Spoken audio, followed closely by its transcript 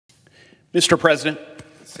Mr. President.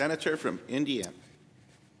 The senator from Indiana.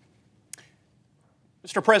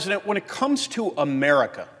 Mr. President, when it comes to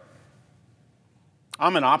America,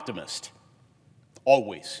 I'm an optimist,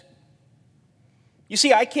 always. You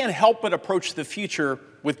see, I can't help but approach the future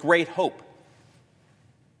with great hope.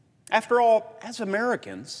 After all, as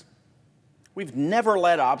Americans, we've never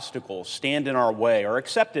let obstacles stand in our way or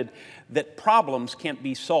accepted that problems can't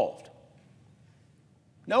be solved.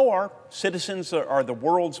 No, our citizens are the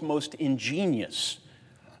world's most ingenious.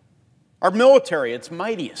 Our military, its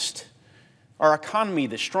mightiest. Our economy,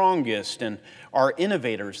 the strongest, and our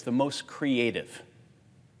innovators, the most creative.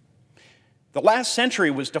 The last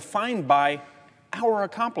century was defined by our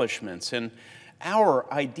accomplishments and our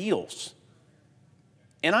ideals.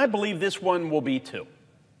 And I believe this one will be too.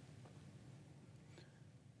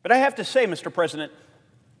 But I have to say, Mr. President,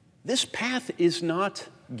 this path is not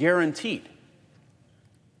guaranteed.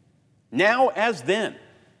 Now as then,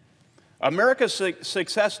 America's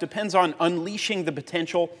success depends on unleashing the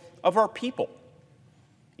potential of our people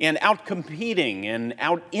and outcompeting and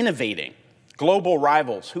out-innovating global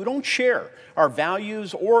rivals who don't share our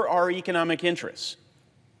values or our economic interests.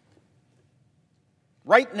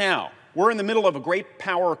 Right now, we're in the middle of a great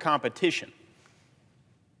power competition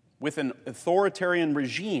with an authoritarian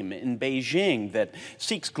regime in Beijing that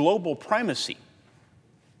seeks global primacy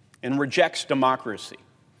and rejects democracy.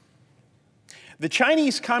 The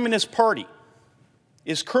Chinese Communist Party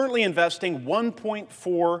is currently investing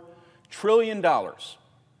 $1.4 trillion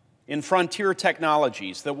in frontier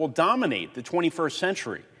technologies that will dominate the 21st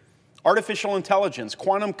century. Artificial intelligence,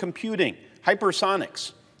 quantum computing,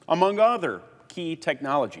 hypersonics, among other key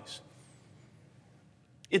technologies.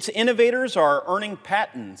 Its innovators are earning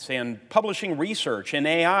patents and publishing research in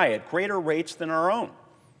AI at greater rates than our own.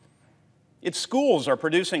 Its schools are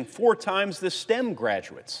producing 4 times the STEM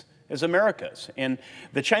graduates as America's, and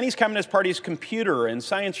the Chinese Communist Party's computer and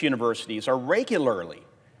science universities are regularly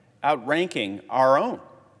outranking our own.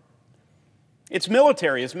 Its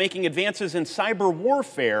military is making advances in cyber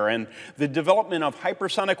warfare and the development of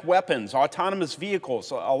hypersonic weapons, autonomous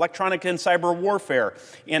vehicles, electronic and cyber warfare,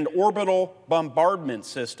 and orbital bombardment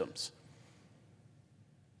systems.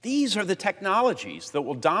 These are the technologies that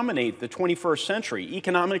will dominate the 21st century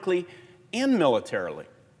economically and militarily.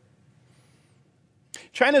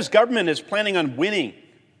 China's government is planning on winning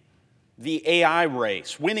the AI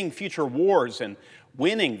race, winning future wars, and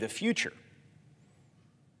winning the future.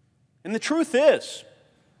 And the truth is,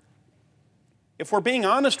 if we're being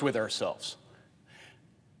honest with ourselves,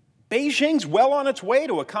 Beijing's well on its way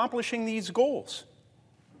to accomplishing these goals.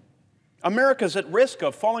 America's at risk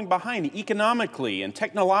of falling behind economically and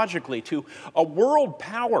technologically to a world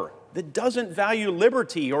power that doesn't value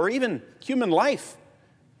liberty or even human life.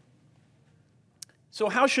 So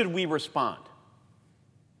how should we respond?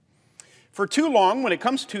 For too long, when it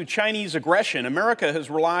comes to Chinese aggression, America has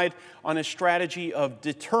relied on a strategy of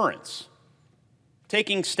deterrence,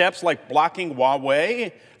 taking steps like blocking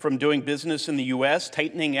Huawei from doing business in the U.S.,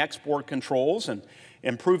 tightening export controls, and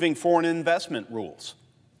improving foreign investment rules.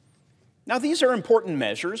 Now, these are important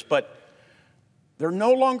measures, but they're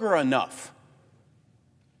no longer enough.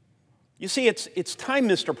 You see, it's time,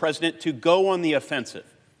 Mr. President, to go on the offensive.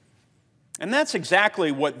 And that's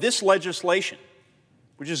exactly what this legislation,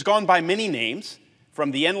 which has gone by many names, from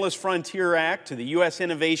the Endless Frontier Act to the U.S.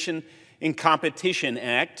 Innovation and Competition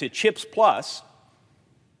Act to CHIPS Plus,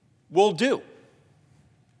 will do.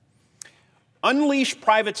 Unleash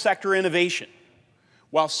private sector innovation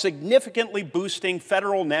while significantly boosting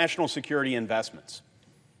federal national security investments.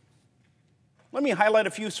 Let me highlight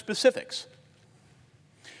a few specifics.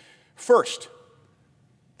 First,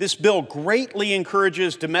 this bill greatly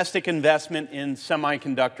encourages domestic investment in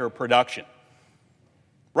semiconductor production.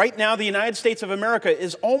 Right now, the United States of America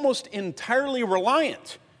is almost entirely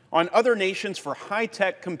reliant on other nations for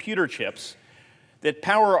high-tech computer chips that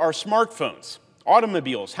power our smartphones,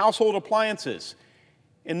 automobiles, household appliances,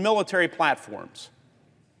 and military platforms.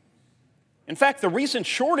 In fact, the recent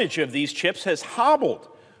shortage of these chips has hobbled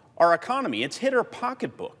our economy. It's hit our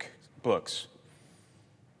pocketbooks.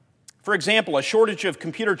 For example, a shortage of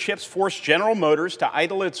computer chips forced General Motors to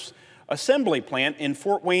idle its assembly plant in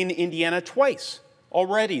Fort Wayne, Indiana twice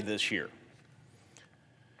already this year.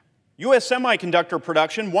 U.S. semiconductor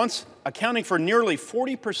production, once accounting for nearly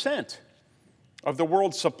 40% of the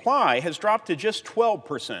world's supply, has dropped to just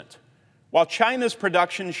 12%, while China's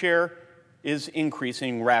production share is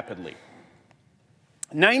increasing rapidly.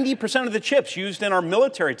 90% of the chips used in our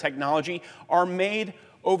military technology are made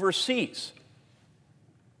overseas.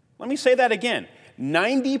 Let me say that again.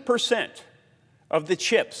 90% of the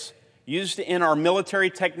chips used in our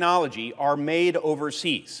military technology are made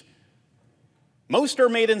overseas. Most are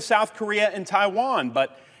made in South Korea and Taiwan,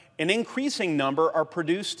 but an increasing number are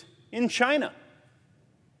produced in China.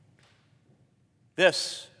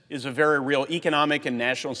 This is a very real economic and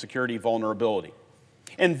national security vulnerability.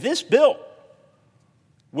 And this bill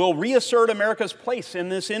will reassert America's place in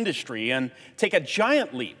this industry and take a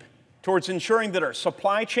giant leap towards ensuring that our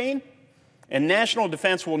supply chain and national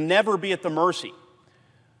defense will never be at the mercy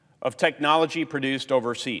of technology produced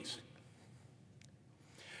overseas.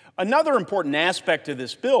 Another important aspect of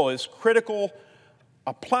this bill is critical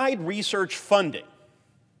applied research funding.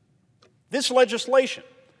 This legislation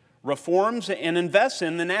reforms and invests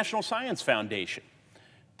in the National Science Foundation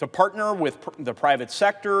to partner with the private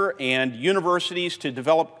sector and universities to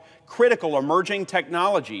develop critical emerging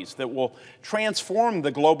technologies that will transform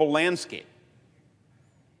the global landscape.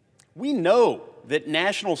 We know that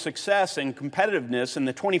national success and competitiveness in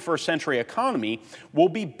the 21st century economy will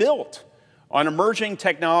be built on emerging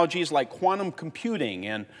technologies like quantum computing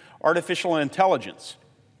and artificial intelligence.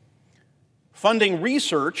 Funding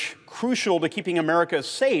research, crucial to keeping America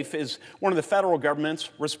safe, is one of the federal government's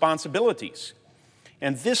responsibilities.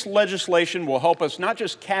 And this legislation will help us not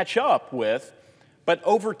just catch up with, but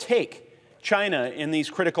overtake China in these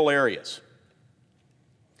critical areas.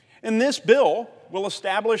 And this bill will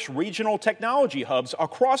establish regional technology hubs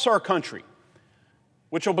across our country,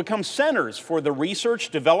 which will become centers for the research,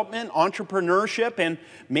 development, entrepreneurship, and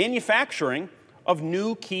manufacturing of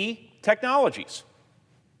new key technologies.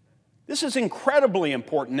 This is incredibly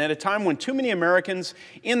important at a time when too many Americans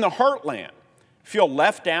in the heartland feel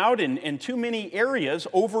left out and too many areas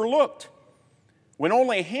overlooked, when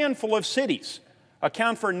only a handful of cities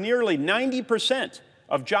account for nearly 90%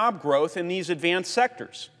 of job growth in these advanced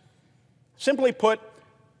sectors. Simply put,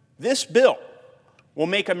 this bill will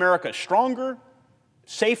make America stronger,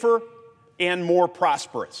 safer, and more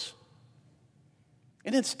prosperous.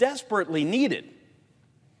 And it's desperately needed.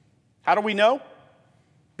 How do we know?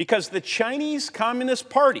 Because the Chinese Communist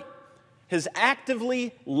Party has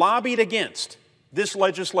actively lobbied against this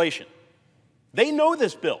legislation. They know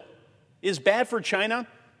this bill is bad for China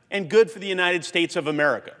and good for the United States of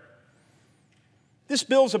America. This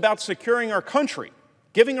bill is about securing our country,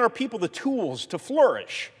 giving our people the tools to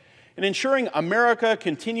flourish, and ensuring America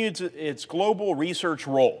continues its global research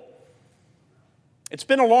role. It's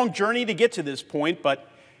been a long journey to get to this point, but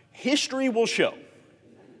history will show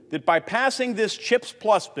that by passing this CHIPS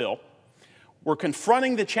Plus bill, we're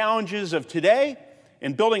confronting the challenges of today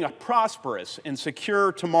and building a prosperous and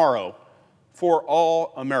secure tomorrow for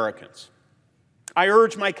all Americans. I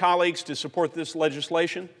urge my colleagues to support this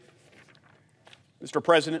legislation. Mr.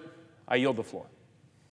 President, I yield the floor.